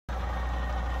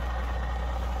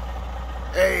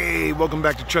Hey, welcome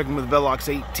back to Trucking with Velox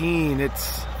 18.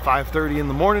 It's 5:30 in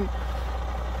the morning.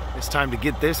 It's time to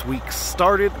get this week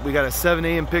started. We got a 7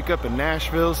 a.m. pickup in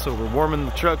Nashville, so we're warming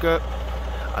the truck up.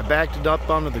 I backed it up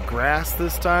onto the grass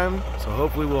this time, so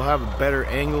hopefully we'll have a better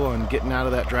angle on getting out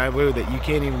of that driveway that you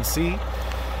can't even see.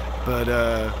 But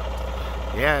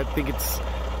yeah, I think it's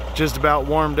just about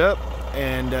warmed up,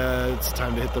 and it's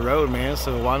time to hit the road, man.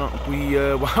 So why don't we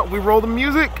roll the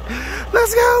music?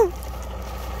 Let's go!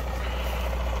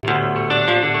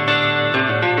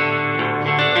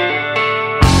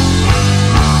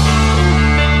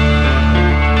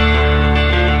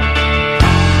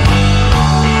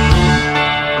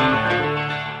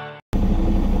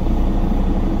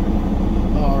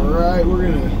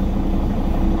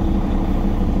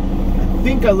 I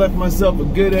think I left myself a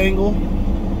good angle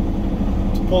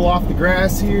to pull off the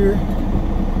grass here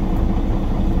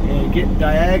and get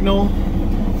diagonal.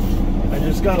 I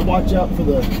just gotta watch out for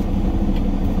the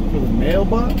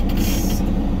mailbox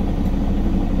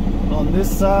on this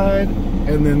side,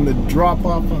 and then the drop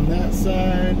off on that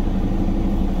side,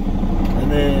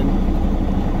 and then,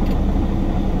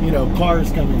 you know,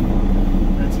 cars coming.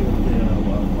 That's the other thing I'll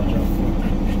watch out for.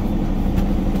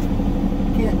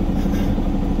 Can't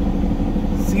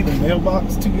see the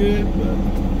mailbox too good, but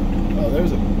oh,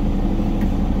 there's a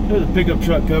pickup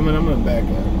truck coming. I'm gonna back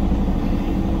up.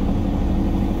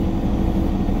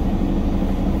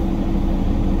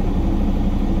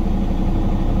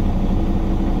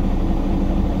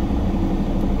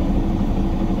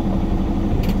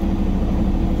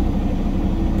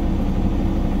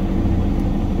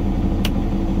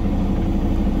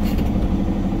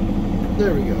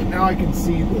 There we go. Now I can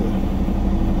see the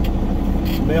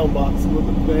mailbox a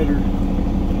little bit better.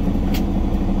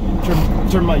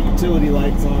 Turn my utility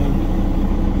lights on.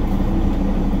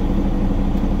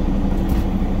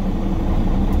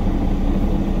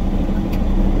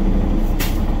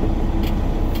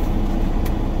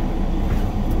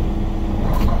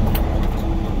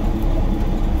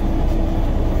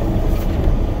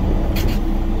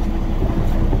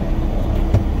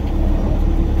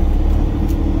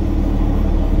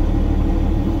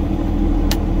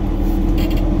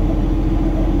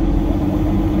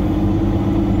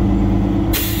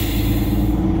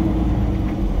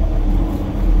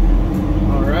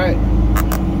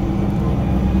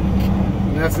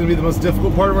 That's going to be the most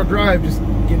difficult part of our drive, just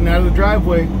getting out of the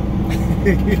driveway.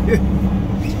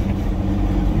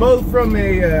 Both from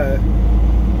a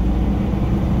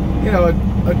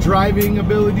driving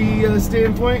ability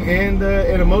standpoint and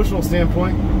an emotional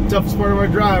standpoint. Toughest part of our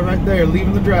drive right there,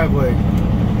 leaving the driveway.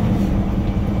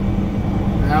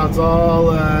 Now it's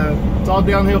all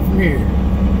downhill from here.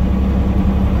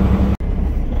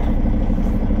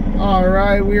 All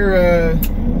right, we're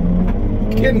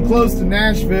getting close to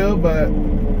Nashville, but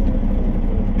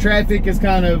traffic is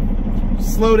kind of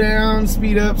slow down,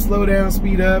 speed up, slow down,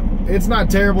 speed up. It's not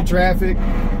terrible traffic.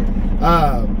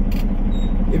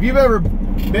 If you've ever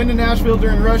been to Nashville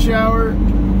during rush hour,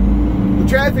 the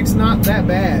traffic's not that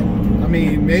bad. I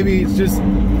mean, maybe it's just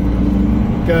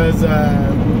because,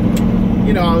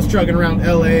 you know, I was trucking around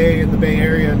LA and the Bay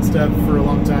Area and stuff for a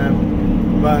long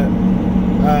time. But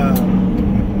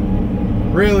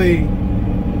really,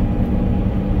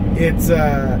 it's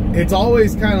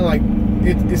always kind of like,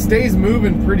 it stays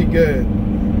moving pretty good.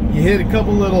 You hit a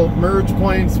couple little merge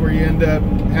points where you end up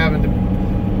having to,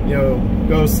 you know,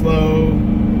 go slow.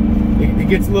 It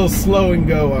gets a little slow and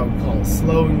go, I would call it,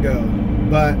 slow and go.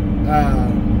 But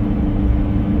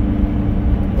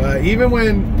even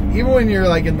when you're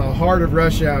like in the heart of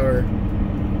rush hour,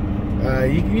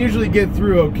 you can usually get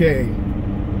through okay.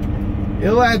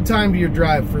 It'll add time to your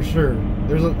drive for sure.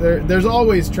 There's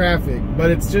always traffic,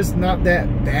 but it's just not that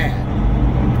bad,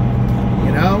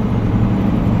 you know?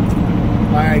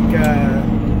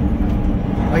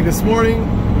 Like this morning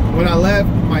when I left,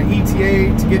 my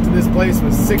ETA to get to this place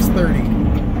was 6:30,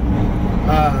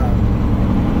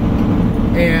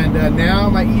 and now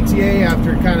my ETA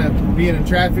after kind of being in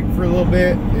traffic for a little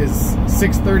bit is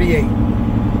 6:38.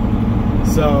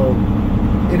 So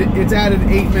it's added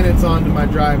 8 minutes onto my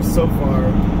drive so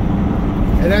far.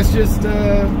 And that's just,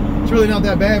 it's really not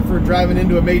that bad for driving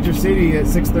into a major city at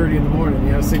 6:30 in the morning,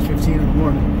 you know, 6:15 in the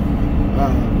morning.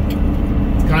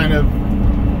 It's kind of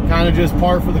just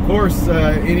par for the course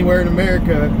anywhere in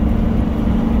America.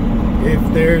 If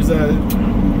there's a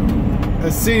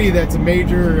city that's a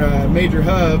major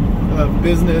hub of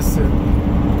business and,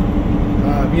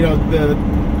 you know,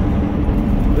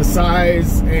 the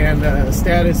size and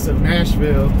status of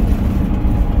Nashville,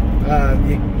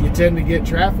 you tend to get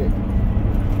traffic.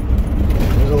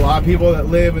 There's a lot of people that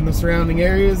live in the surrounding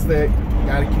areas that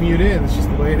got to commute in. It's just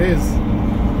the way it is.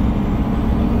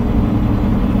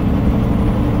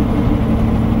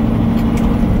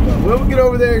 get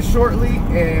over there shortly,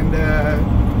 and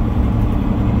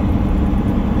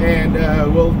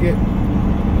we'll get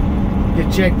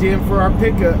checked in for our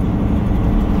pickup.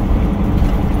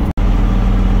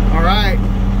 All right,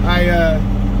 I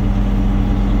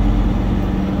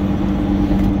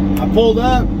pulled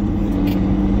up,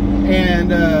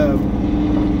 and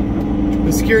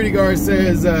the security guard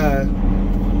says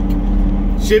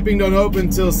shipping don't open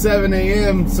till 7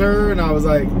 a.m. sir, and I was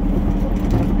like,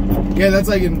 yeah, that's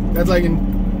like in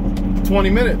 20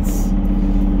 minutes.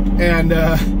 And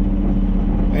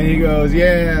he goes,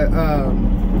 yeah.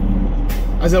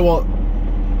 I said, well,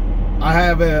 I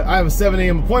have a 7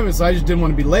 a.m. appointment, so I just didn't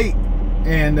want to be late.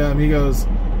 And he goes,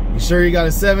 you sure you got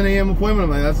a 7 a.m. appointment?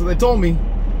 I'm like, that's what they told me.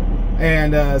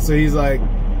 And so he's like,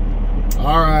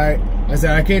 all right. I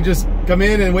said, I can't just come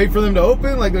in and wait for them to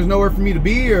open, like there's nowhere for me to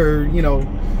be, or, you know.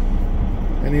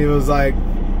 And he was like,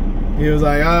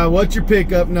 what's your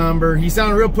pickup number? He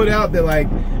sounded real put out that, like,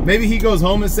 maybe he goes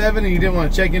home at 7 and he didn't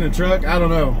want to check in the truck. I don't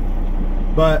know.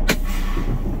 But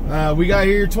we got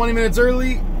here 20 minutes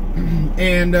early,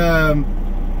 and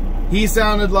he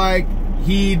sounded like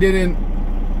he didn't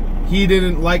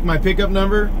like my pickup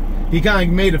number. He kind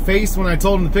of made a face when I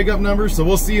told him the pickup number, so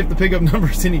we'll see if the pickup number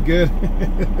is any good.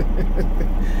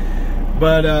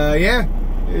 But yeah,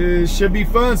 it should be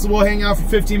fun. So we'll hang out for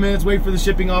 15 minutes, wait for the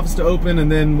shipping office to open, and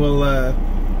then we'll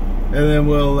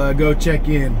go check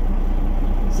in.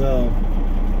 So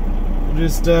we'll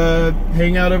just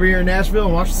hang out over here in Nashville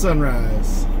and watch the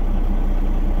sunrise.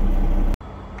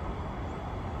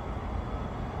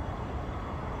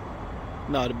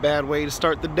 Not a bad way to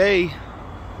start the day.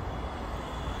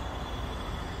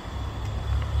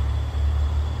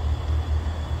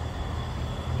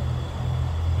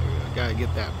 Gotta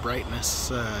get that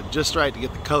brightness just right to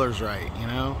get the colors right, you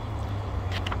know.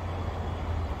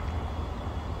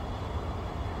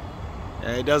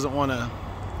 It doesn't want to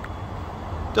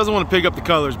pick up the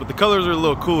colors, but the colors are a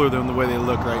little cooler than the way they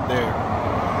look right there.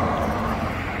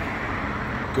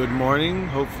 Good morning.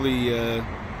 Hopefully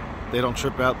they don't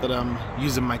trip out that I'm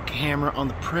using my camera on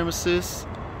the premises.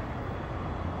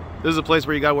 This is a place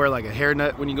where you gotta wear like a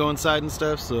hairnet when you go inside and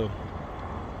stuff, so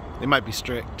they might be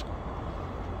strict.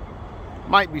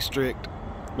 Might be strict.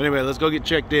 But anyway, let's go get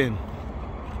checked in.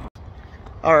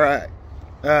 All right.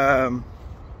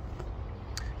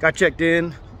 Got checked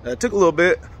in. Took a little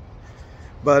bit,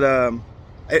 but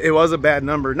it was a bad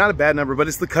number. Not a bad number, but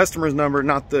it's the customer's number,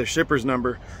 not the shipper's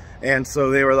number. And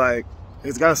so they were like,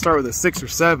 it's got to start with a 6 or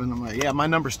 7. I'm like, yeah, my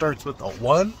number starts with a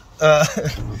 1.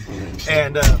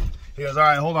 And he goes, all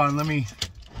right, hold on, let me.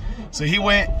 So he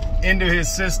went into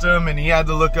his system and he had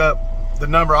to look up the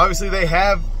number. Obviously, they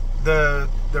have the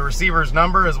receiver's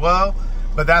number as well,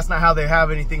 but that's not how they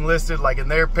have anything listed like in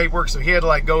their paperwork. So he had to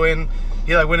like go in,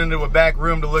 he like went into a back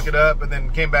room to look it up, and then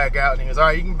came back out and he goes, all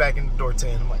right, you can back into door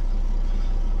 10. I'm like,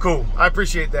 cool, I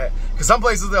appreciate that. Because some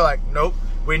places they're like, nope,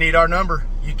 we need our number,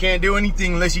 you can't do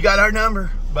anything unless you got our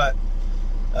number. But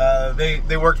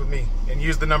they worked with me and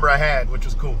used the number I had, which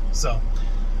was cool. So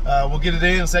we'll get it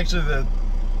in. It's actually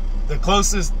the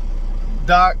closest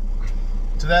dock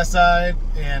to that side,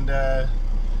 and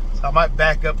I might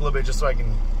back up a little bit just so I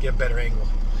can get a better angle.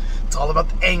 It's all about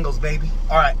the angles, baby.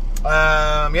 All right,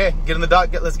 yeah, get in the dock,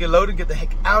 let's get loaded, get the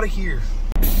heck out of here.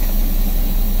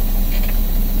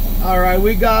 All right,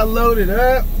 we got loaded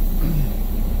up.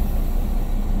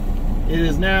 It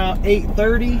is now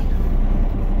 8:30,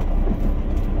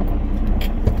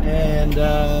 and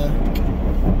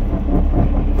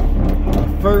our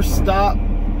first stop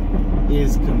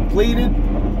is completed.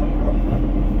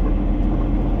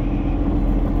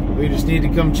 We just need to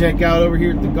come check out over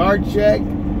here at the guard check,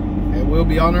 and we'll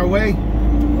be on our way.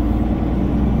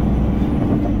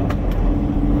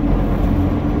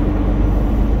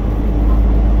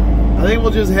 I think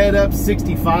we'll just head up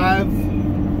 65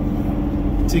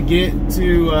 to get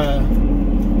to,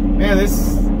 man,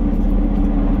 this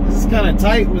is kind of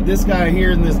tight with this guy here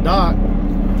in this dock.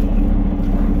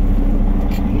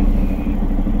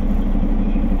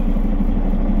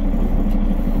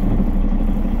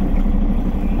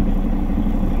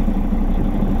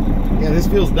 This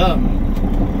feels dumb.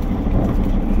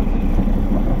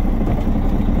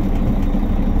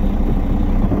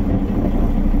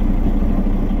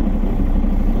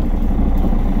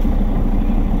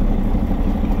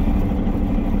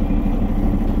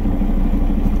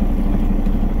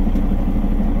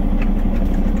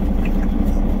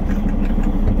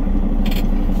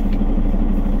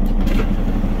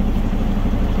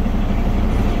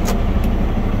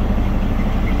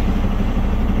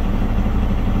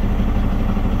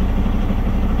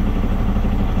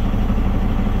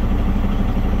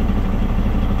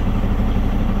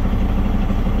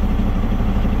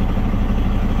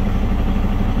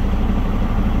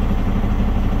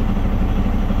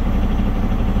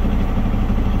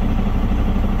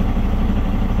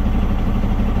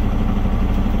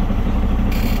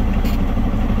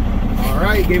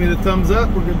 gave me the thumbs up.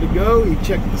 We're good to go. He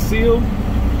checked the seal.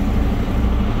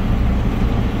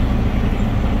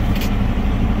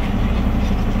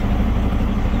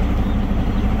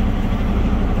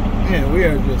 Man, we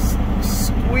are just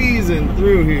squeezing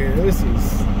through here. This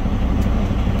is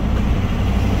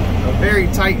a very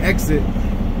tight exit.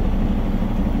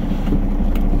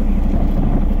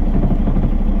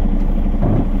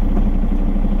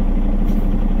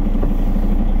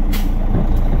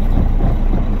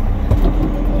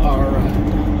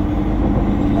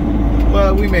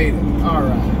 We made it. All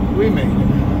right, we made it.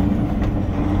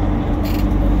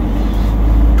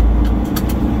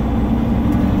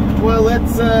 Well,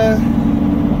 let's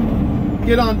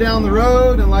get on down the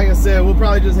road, and like I said, we'll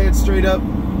probably just head straight up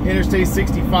Interstate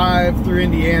 65 through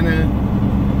Indiana,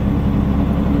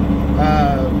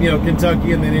 you know,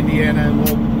 Kentucky, and then Indiana,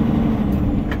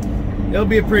 and it'll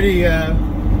be a pretty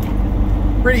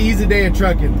easy day of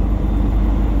trucking.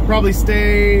 Probably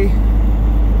stay,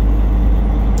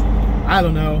 I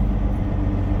don't know.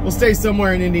 We'll stay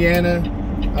somewhere in Indiana.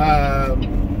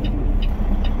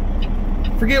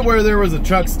 Forget where there was a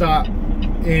truck stop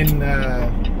in,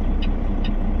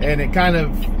 and it kind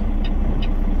of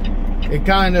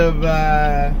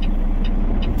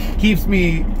keeps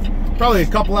me probably a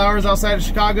couple hours outside of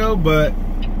Chicago, but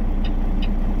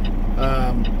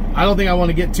I don't think I want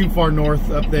to get too far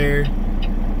north up there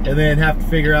and then have to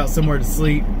figure out somewhere to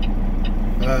sleep.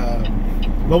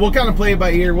 But we'll kind of play it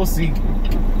by ear. We'll see.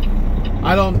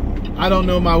 I don't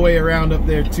know my way around up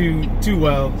there too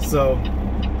well, so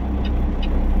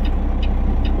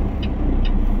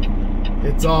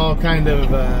it's all kind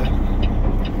of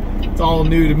it's all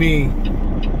new to me.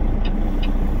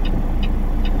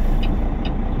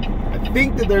 I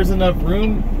think that there's enough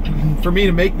room for me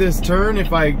to make this turn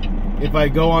if I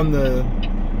go on the,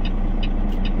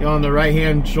 you know, on the right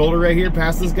hand shoulder right here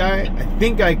past this guy. I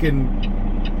think I can.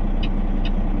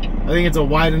 I think it's a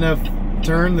wide enough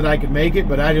turn that I could make it,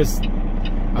 but I've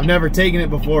never taken it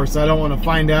before, so I don't want to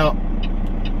find out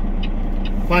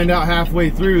halfway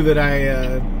through that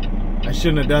I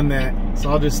shouldn't have done that. So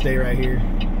I'll just stay right here.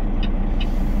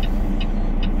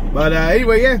 But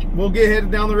anyway, yeah, we'll get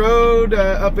headed down the road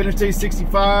up Interstate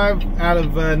 65 out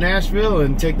of Nashville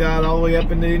and take that all the way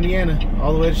up into Indiana,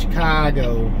 all the way to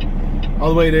Chicago, all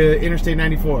the way to Interstate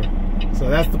 94. So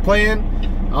that's the plan.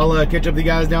 I'll catch up with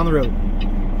you guys down the road.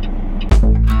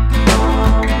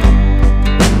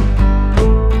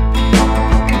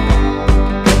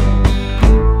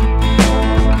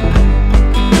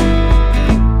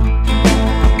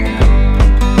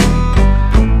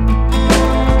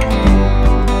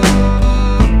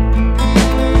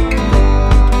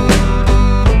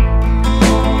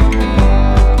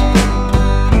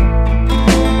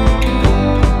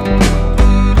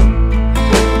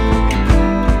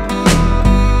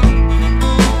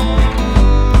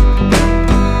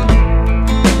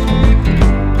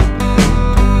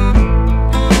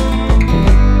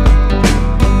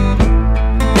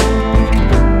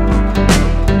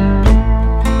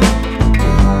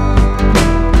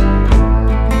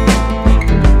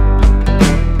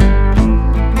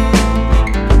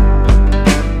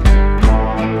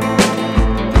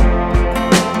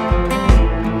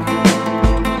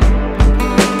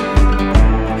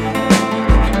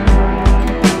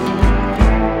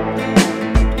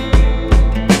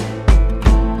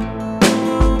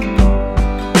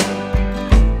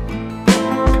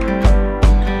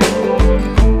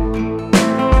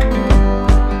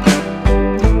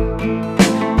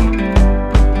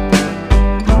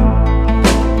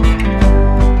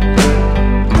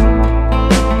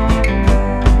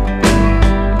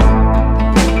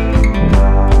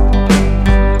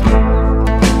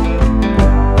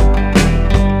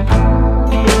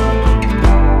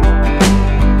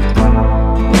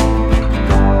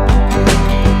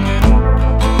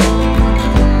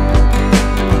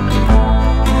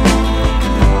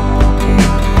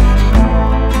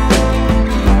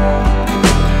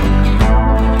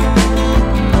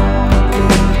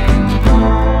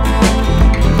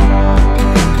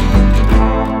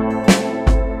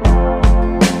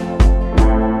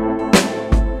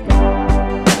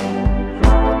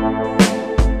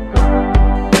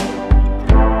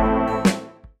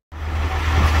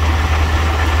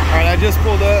 Just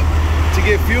pulled up to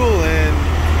get fuel, and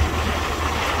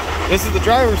this is the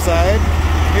driver's side.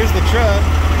 Here's the truck.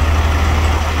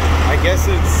 I guess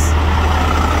it's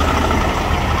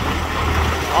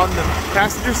on the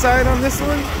passenger side on this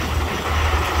one.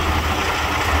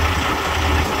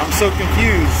 I'm so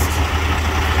confused.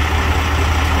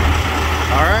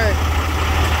 Alright.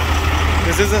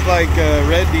 This isn't like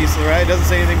red diesel, right? It doesn't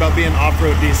say anything about being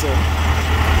off-road diesel.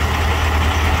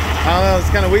 I don't know, it's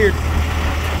kind of weird.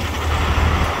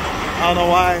 I don't know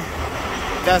why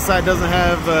that side doesn't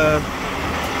have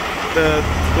the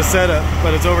setup,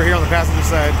 but it's over here on the passenger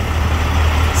side.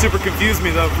 Super confused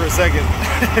me though for a second.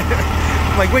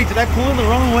 I'm like, wait, did I pull in the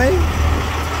wrong way?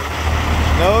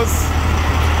 No, it's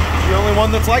the only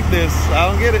one that's like this. I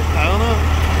don't get it. I don't know.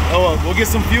 Oh well, we'll get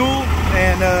some fuel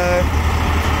and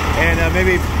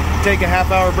maybe take a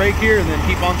half-hour break here and then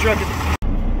keep on trucking.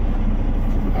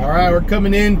 All right, we're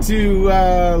coming into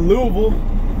Louisville,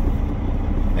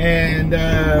 and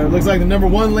looks like the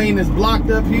 #1 lane is blocked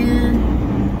up here.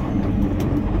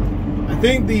 I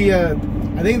think the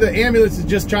ambulance is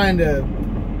just trying to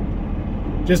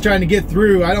get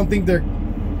through. I don't think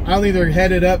they're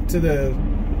headed up to the.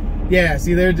 Yeah,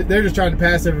 see, they're just trying to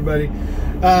pass everybody.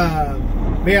 But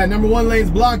yeah, #1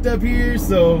 lane's blocked up here,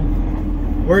 so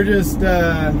we're just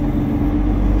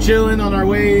chilling on our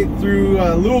way through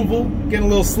Louisville. Getting a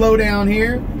little slow down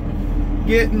here.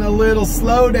 Getting a little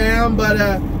slow down, but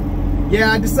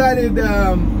yeah, I decided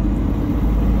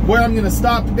where I'm gonna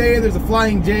stop today. There's a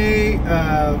Flying J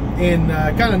in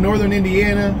kind of northern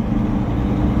Indiana,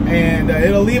 and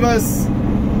it'll leave us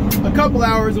a couple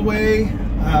hours away,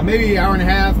 maybe an hour and a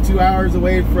half, 2 hours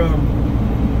away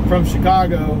from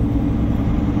Chicago.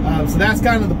 So that's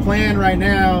kind of the plan right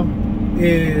now,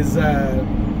 is to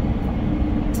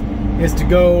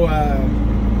go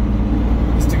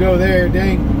there.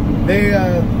 Dang,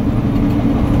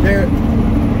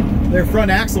 their front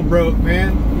axle broke,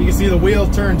 man. You can see the wheel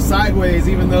turned sideways,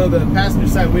 even though the passenger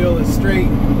side wheel is straight.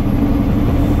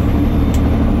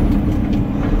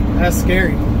 That's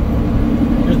scary.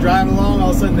 Just driving along,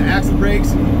 all of a sudden the axle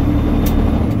breaks, and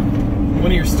one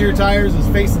of your steer tires is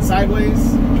facing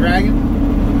sideways, dragging.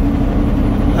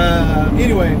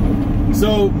 Anyway,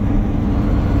 so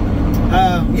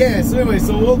yeah, so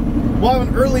we'll have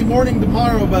an early morning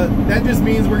tomorrow, but that just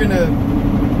means we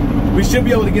should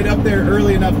be able to get up there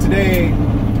early enough today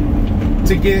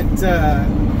to get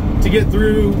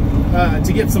through,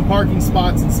 to get some parking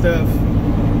spots and stuff,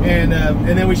 and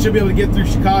then we should be able to get through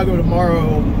Chicago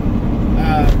tomorrow.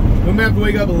 We might have to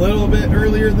wake up a little bit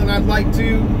earlier than I'd like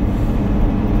to,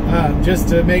 just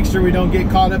to make sure we don't get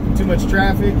caught up in too much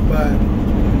traffic, but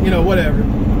you know, whatever.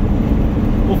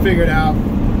 We'll figure it out.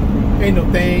 Ain't no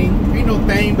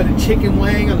thing but a chicken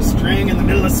wing on a string in the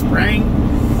middle of spring.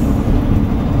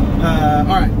 All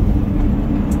right,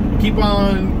 keep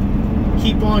on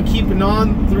keeping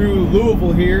on through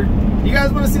Louisville here. You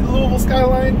guys want to see the Louisville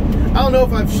skyline? I don't know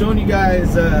if I've shown you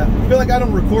guys. I feel like I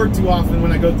don't record too often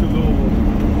when I go through Louisville.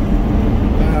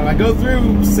 I go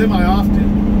through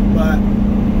semi-often, but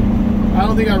I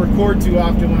don't think I record too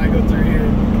often when I go through here.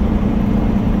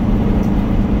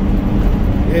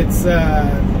 It's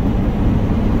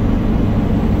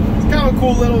kind of a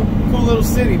cool little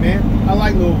city, man. I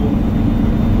like Louisville.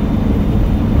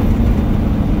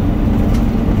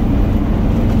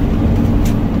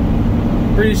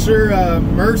 Pretty sure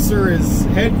Mercer is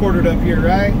headquartered up here,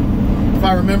 right? If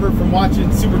I remember from watching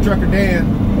Super Trucker Dan,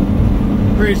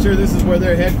 pretty sure this is where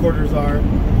their headquarters are.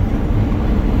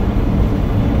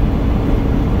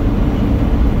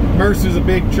 Mercer's a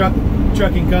big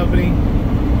trucking company.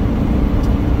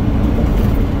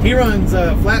 He runs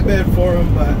flatbed for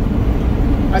them, but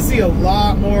I see a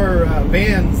lot more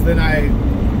vans than I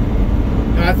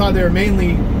thought they were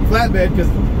mainly flatbed, because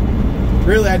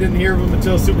really I didn't hear of them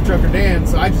until Super Trucker Dan,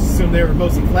 so I just assumed they were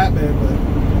mostly flatbed. But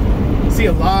I see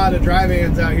a lot of dry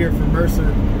vans out here from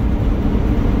Mercer,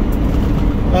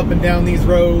 up and down these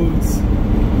roads,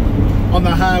 on the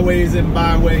highways and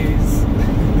byways.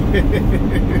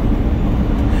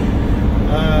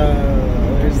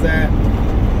 There's that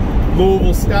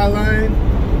Louisville skyline,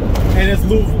 and it's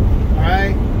Louisville. All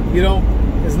right,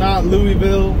 it's not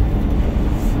Louisville.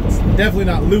 It's definitely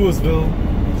not Louisville.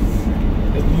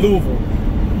 It's Louisville.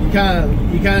 You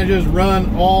kind of just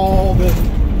run all the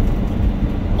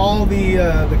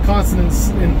consonants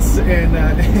and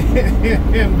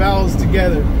and vowels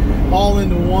together, all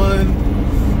into one.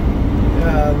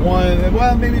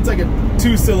 Well, maybe it's like a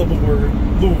 2-syllable word.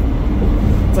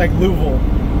 Louisville. It's like Louisville.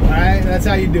 All right, that's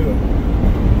how you do it.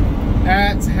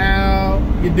 That's how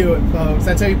you do it, folks.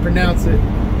 That's how you pronounce it,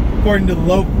 according to the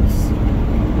locals.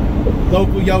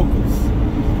 Local yokels.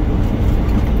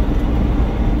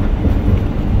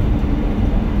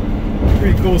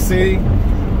 Pretty cool city.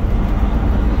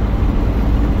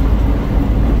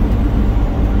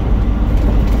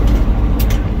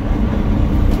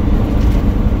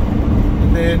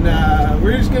 And then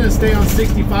we're just gonna stay on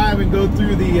 65 and go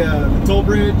through the toll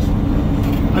bridge.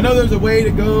 I know there's a way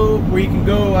to go where you can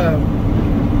go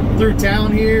through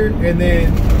town here and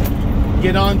then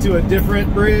get onto a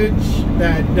different bridge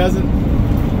that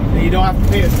you don't have to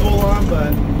pay a toll on.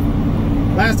 But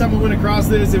last time I went across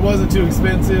this, it wasn't too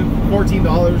expensive, $14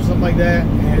 or something like that,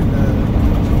 and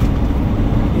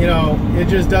you know, it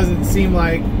just doesn't seem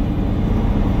like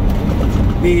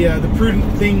the prudent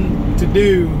thing to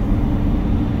do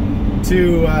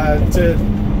to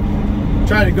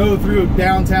try to go through a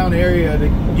downtown area to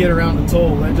get around the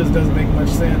toll. That just doesn't make much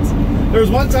sense. There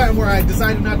was one time where I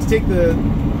decided not to take the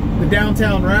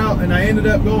downtown route, and I ended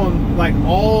up going like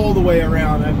all the way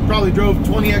around. I probably drove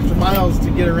 20 extra miles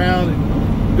to get around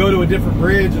and go to a different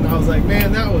bridge, and I was like,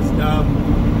 man, that was dumb.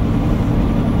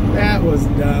 That was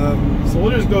dumb. So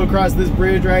we'll just go across this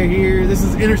bridge right here. This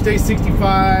is Interstate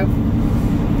 65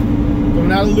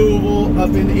 coming out of Louisville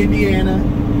up into Indiana,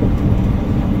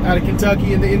 out of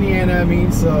Kentucky into Indiana, I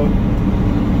mean. So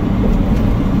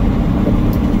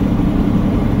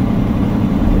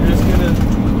we're just gonna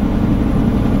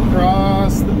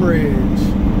cross the bridge.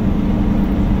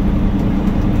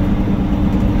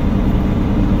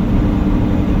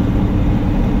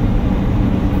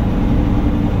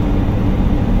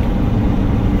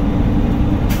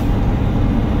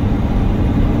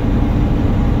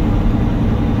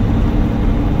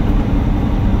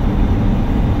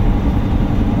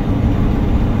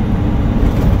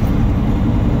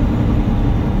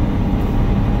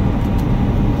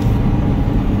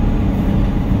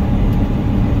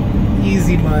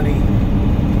 Easy money.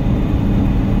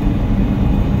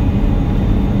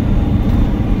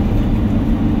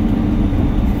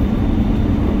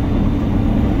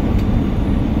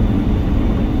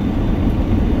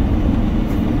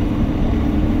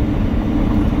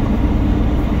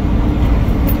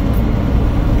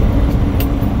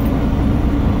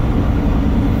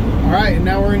 All right, and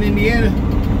now we're in Indiana.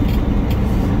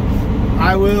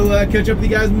 I will catch up with you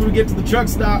guys when we get to the truck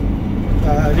stop.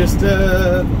 Just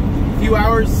few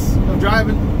hours of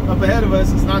driving up ahead of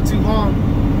us. It's not too long.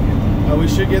 We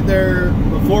should get there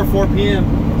before 4 p.m.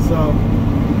 So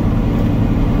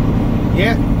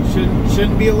yeah,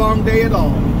 shouldn't be a long day at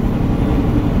all.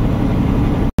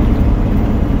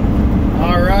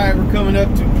 All right, we're coming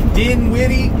up to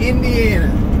Dinwiddie,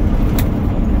 Indiana.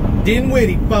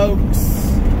 Dinwiddie, folks.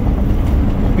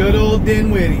 Good old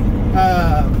Dinwiddie.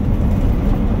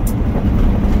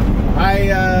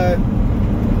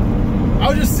 I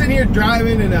was just sitting here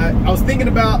driving, and I was thinking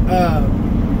about,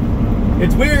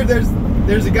 it's weird, there's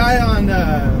a guy on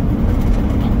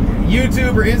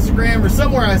YouTube or Instagram or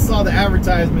somewhere I saw the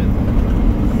advertisement,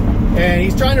 and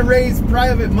he's trying to raise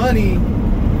private money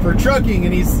for trucking,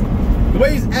 and the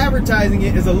way he's advertising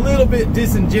it is a little bit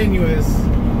disingenuous,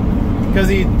 because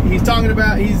he's talking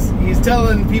about, he's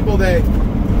telling people that,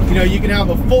 you know, you can have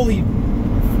a fully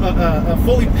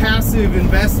passive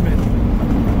investment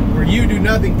where you do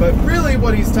nothing. But really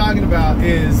what he's talking about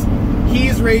is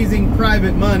he's raising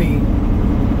private money,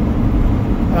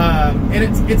 and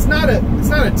it's not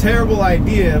a terrible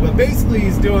idea, but basically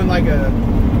he's doing like a,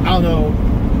 I don't know,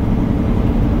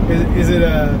 is it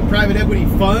a private equity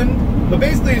fund? But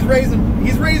basically he's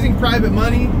raising private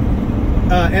money,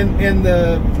 and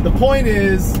the point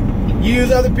is,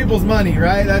 use other people's money,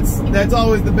 right? That's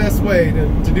always the best way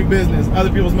to do business. Other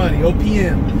people's money,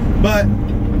 OPM. But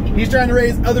he's trying to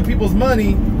raise other people's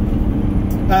money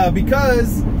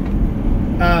because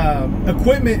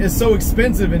equipment is so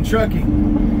expensive in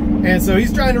trucking, and so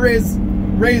he's trying to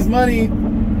raise money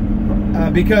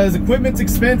because equipment's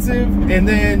expensive, and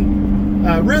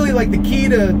then really like the key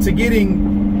to getting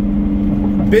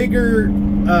bigger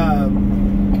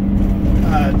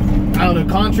I don't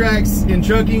know, contracts in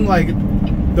trucking, like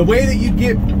the way that you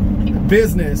get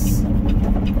business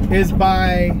is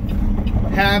by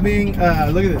having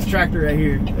look at this tractor right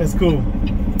here. That's cool.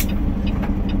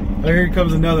 Oh, here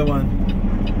comes another one.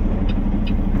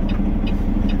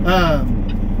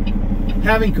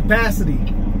 Having capacity.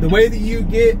 The way that you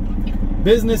get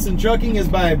business in trucking is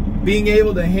by being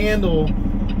able to handle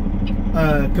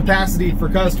capacity for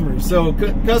customers. So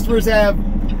customers have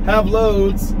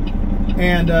loads,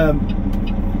 and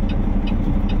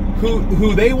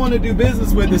who they want to do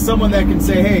business with is someone that can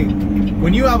say, hey,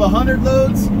 when you have 100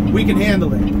 loads, we can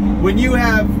handle it. When you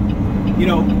have, you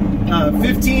know,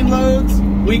 15 loads,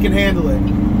 we can handle it.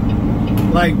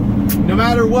 Like, no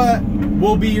matter what,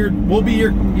 we'll be your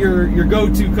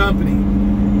go-to company.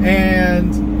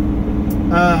 And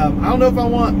I don't know if I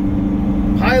want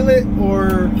Pilot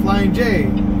or Flying J.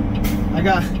 I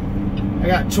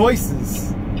got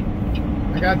choices.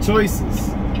 I got choices.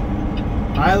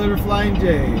 Pilot or Flying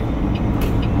J.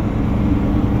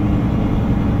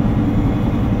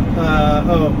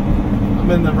 Oh, I'm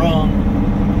in the wrong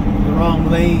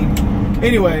lane.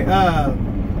 Anyway,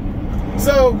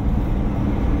 So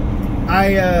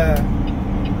I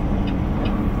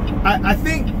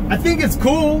think it's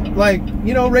cool, like,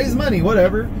 you know, raise money,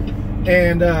 whatever,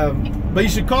 and but you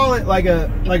should call it like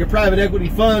a private equity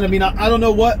fund. I mean, I don't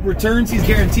know what returns he's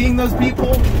guaranteeing those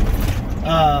people.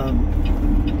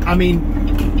 I mean,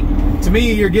 to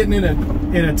me, you're getting in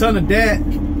a ton of debt.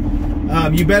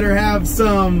 You better have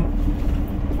some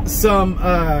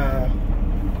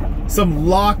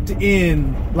locked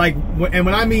in, like, and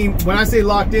when I say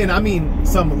locked in, I mean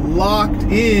some locked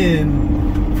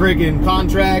in friggin'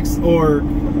 contracts, or,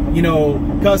 you know,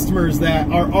 customers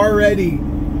that are already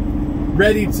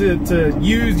ready to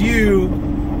use you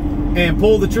and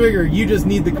pull the trigger. You just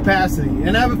need the capacity.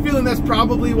 And I have a feeling that's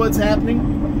probably what's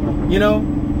happening. You know,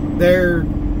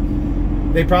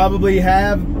 they probably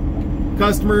have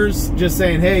customers just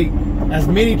saying, hey, as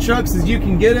many trucks as you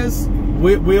can get us,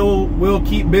 we'll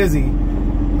keep busy.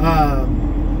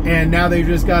 And now they've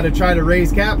just got to try to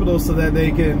raise capital so that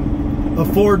they can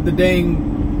afford the dang,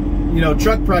 you know,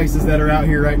 truck prices that are out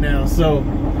here right now. So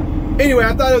anyway,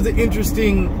 I thought it was an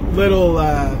interesting little,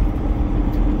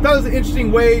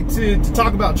 way to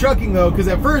talk about trucking, though, because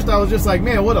at first I was just like,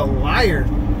 man, what a liar.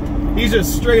 He's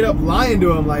just straight up lying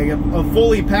to him, like a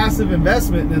fully passive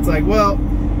investment. And it's like, well,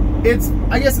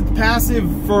 I guess it's passive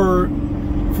for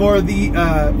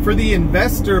the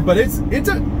investor, but it's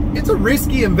a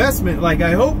risky investment. Like,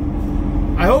 I hope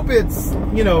it's,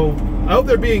 you know, I hope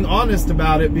they're being honest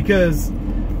about it, because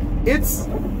it's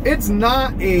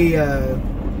not a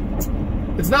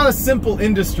simple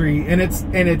industry, and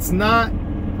it's not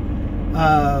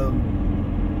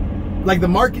like the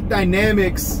market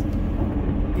dynamics,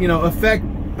 you know, affect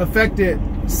it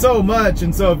so much.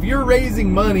 And so if you're raising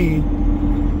money,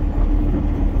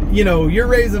 you know, you're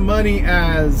raising money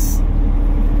as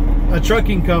a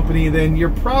trucking company, then you're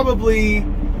probably,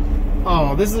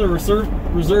 oh, this is a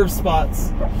reserve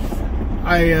spots.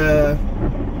 I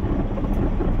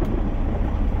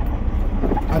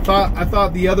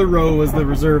thought the other row was the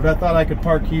reserve. I thought I could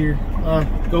park here.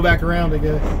 Go back around, I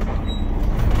guess.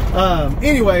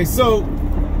 Anyway, so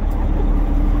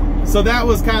that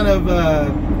was kind of,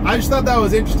 I just thought that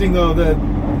was interesting, though,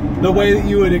 the way that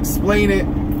you would explain it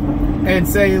and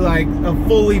say, like, a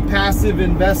fully passive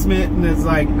investment. And it's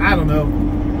like, I don't know,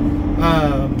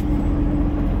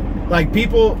 like,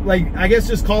 people, like, I guess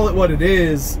just call it what it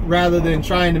is, rather than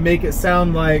trying to make it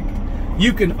sound like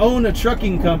you can own a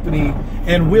trucking company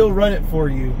and we'll run it for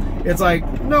you. It's like,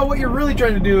 no, what you're really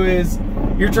trying to do is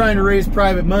you're trying to raise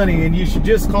private money, and you should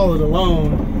just call it a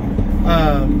loan.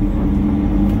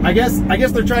 I guess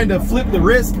they're trying to flip the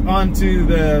risk onto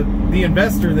the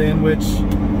investor then, which,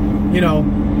 you know,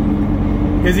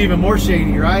 is even more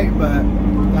shady, right? But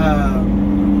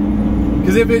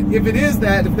because if it is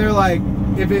that, if they're like,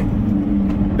 if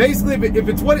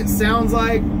it's what it sounds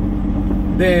like,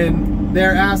 then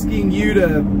they're asking you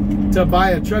to buy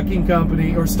a trucking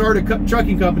company or start a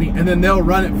trucking company, and then they'll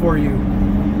run it for you,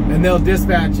 and they'll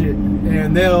dispatch it,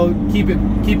 and they'll keep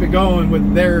it going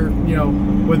with their, you know,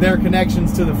 with their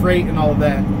connections to the freight and all of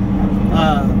that.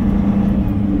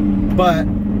 But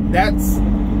that's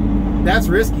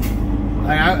risky.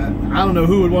 Like, I don't know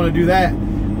who would want to do that.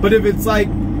 But if it's like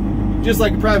just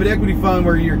like a private equity fund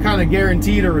where you're kind of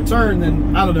guaranteed a return,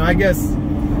 then I don't know. I guess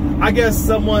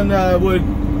someone would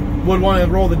want to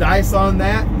roll the dice on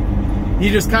that.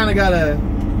 You just kind of gotta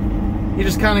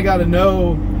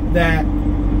know that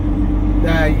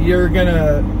you're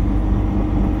gonna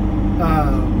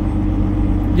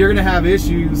have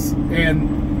issues,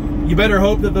 and you better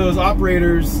hope that those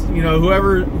operators, you know,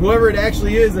 whoever it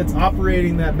actually is that's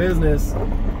operating that business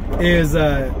is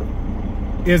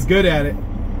good at it,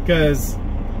 because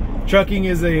trucking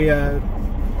is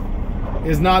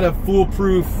not a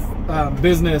foolproof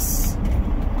business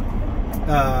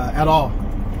at all.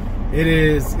 It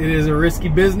is a risky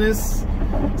business,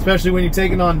 especially when you're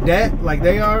taking on debt like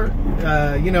they are.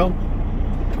 You know,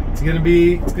 it's gonna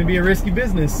be a risky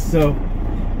business. So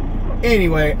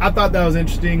anyway, I thought that was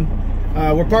interesting.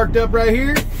 We're parked up right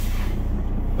here.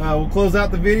 We'll close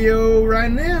out the video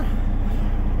right now.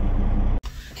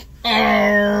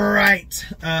 All right.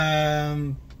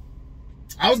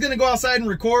 I was gonna go outside and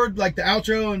record like the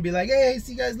outro and be like, hey,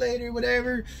 see you guys later,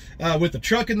 whatever, with the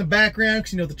truck in the background,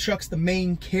 because, you know, the truck's the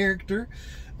main character,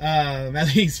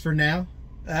 at least for now.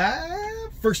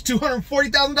 First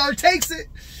 $240,000 takes it.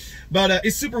 But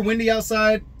it's super windy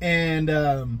outside, and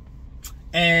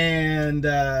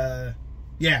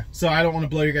yeah, so I don't want to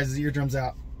blow your guys' eardrums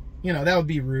out. You know, that would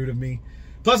be rude of me.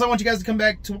 Plus, I want you guys to come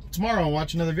back tomorrow and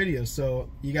watch another video, so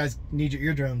you guys need your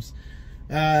eardrums.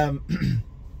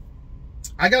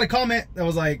 I got a comment that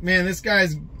was like, man, this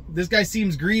guy's this guy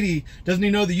seems greedy. Doesn't he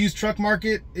know the used truck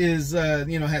market is,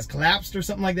 you know, has collapsed or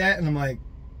something like that? And I'm like,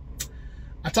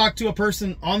 I talked to a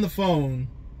person on the phone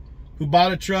who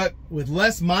bought a truck with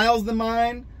less miles than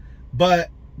mine, but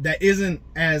that isn't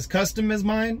as custom as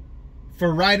mine,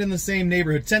 for right in the same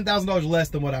neighborhood, $10,000 less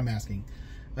than what I'm asking.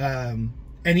 And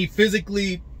he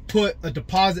physically put a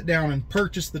deposit down and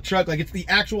purchased the truck. Like, it's the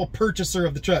actual purchaser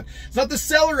of the truck. It's not the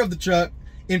seller of the truck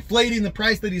inflating the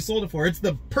price that he sold it for. It's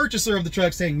the purchaser of the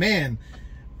truck saying, man,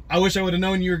 I wish I would have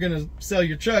known you were going to sell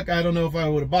your truck. I don't know if I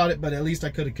would have bought it, but at least I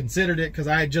could have considered it, because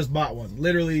I had just bought one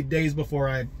literally days before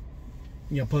I,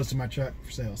 you know, posted my truck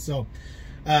for sale. So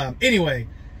anyway,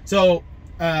 so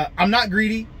I'm not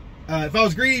greedy. If I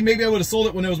was greedy, maybe I would have sold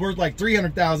it when it was worth like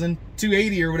 $300,000,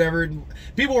 $280 or whatever.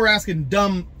 People were asking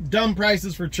dumb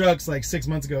prices for trucks like 6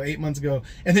 months ago, 8 months ago,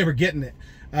 and they were getting it.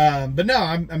 But no,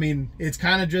 I mean, it's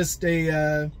kind of just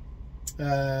a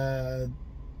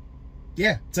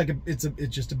yeah, it's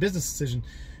just a business decision.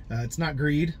 It's not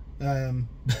greed. I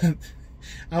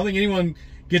don't think anyone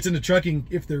gets into trucking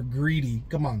if they're greedy.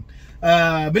 Come on.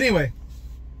 But anyway,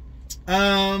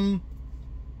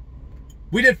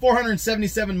 we did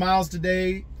 477 miles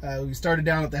today. We started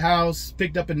down at the house,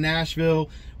 picked up in Nashville.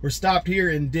 We're stopped here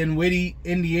in Dinwiddie,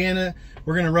 Indiana.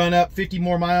 We're gonna run up 50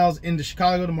 more miles into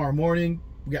Chicago tomorrow morning.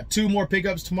 We got 2 more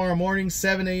pickups tomorrow morning,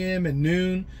 7 a.m. and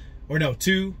noon. Or no,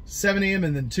 7 a.m.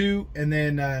 and then 2. And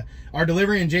then our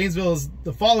delivery in Janesville is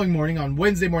the following morning, on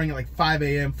Wednesday morning at like 5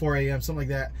 a.m., 4 a.m., something like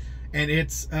that. And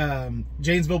it's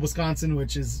Janesville, Wisconsin,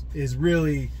 which is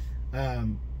really,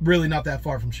 really not that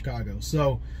far from Chicago.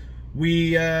 So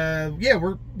we, yeah,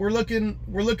 we're looking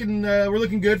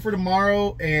good for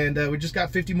tomorrow. And we just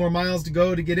got 50 more miles to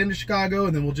go to get into Chicago,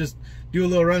 and then we'll just do a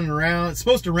little running around. It's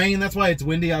supposed to rain. That's why it's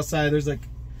windy outside. There's like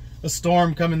a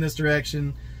storm coming this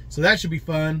direction. So that should be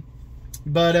fun.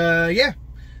 But yeah,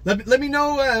 let me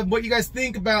know what you guys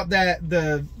think about that,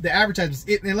 the advertisements,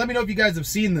 and let me know if you guys have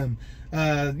seen them.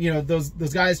 You know, those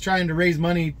guys trying to raise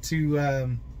money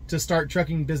to start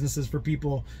trucking businesses for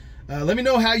people. Let me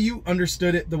know how you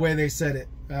understood it the way they said it.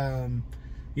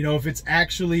 You know, if it's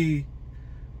actually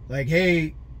like,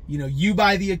 hey, you know, you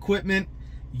buy the equipment,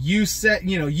 you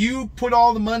put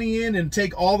all the money in and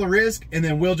take all the risk, and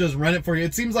then we'll just run it for you.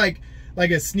 It seems like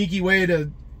a sneaky way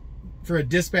for a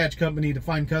dispatch company to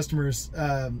find customers,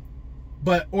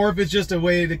 or if it's just a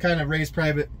way to kind of raise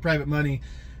private money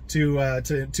to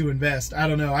invest. I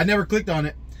don't know. I never clicked on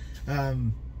it.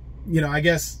 You know, I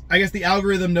guess the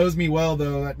algorithm knows me well,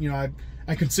 though. You know,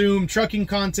 I consume trucking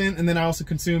content, and then I also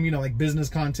consume, you know, like business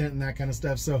content and that kind of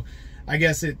stuff. So I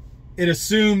guess it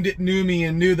assumed it knew me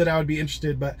and knew that I would be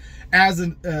interested. But as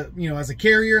you know, as a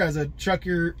carrier, as a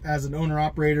trucker, as an owner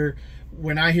operator,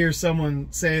 when I hear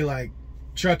someone say like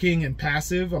trucking and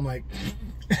passive, I'm like,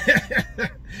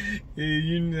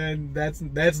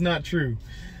 that's not true.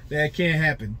 That can't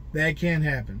happen. That can't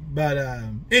happen. But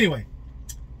anyway,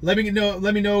 let me know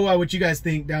what you guys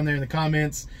think down there in the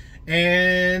comments.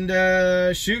 And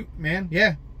shoot, man,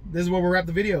 yeah, this is where we'll wrap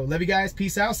the video. Love you guys.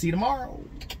 Peace out. See you tomorrow.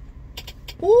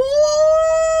 Woo!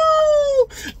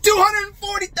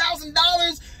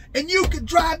 $240,000, and you could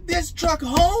drive this truck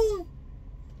home.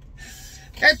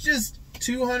 That's just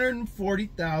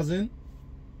 240,000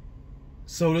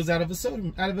 sodas out of a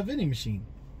vending machine.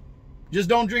 Just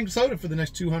don't drink soda for the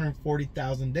next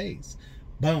 240,000 days.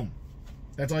 Boom.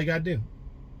 That's all you gotta do.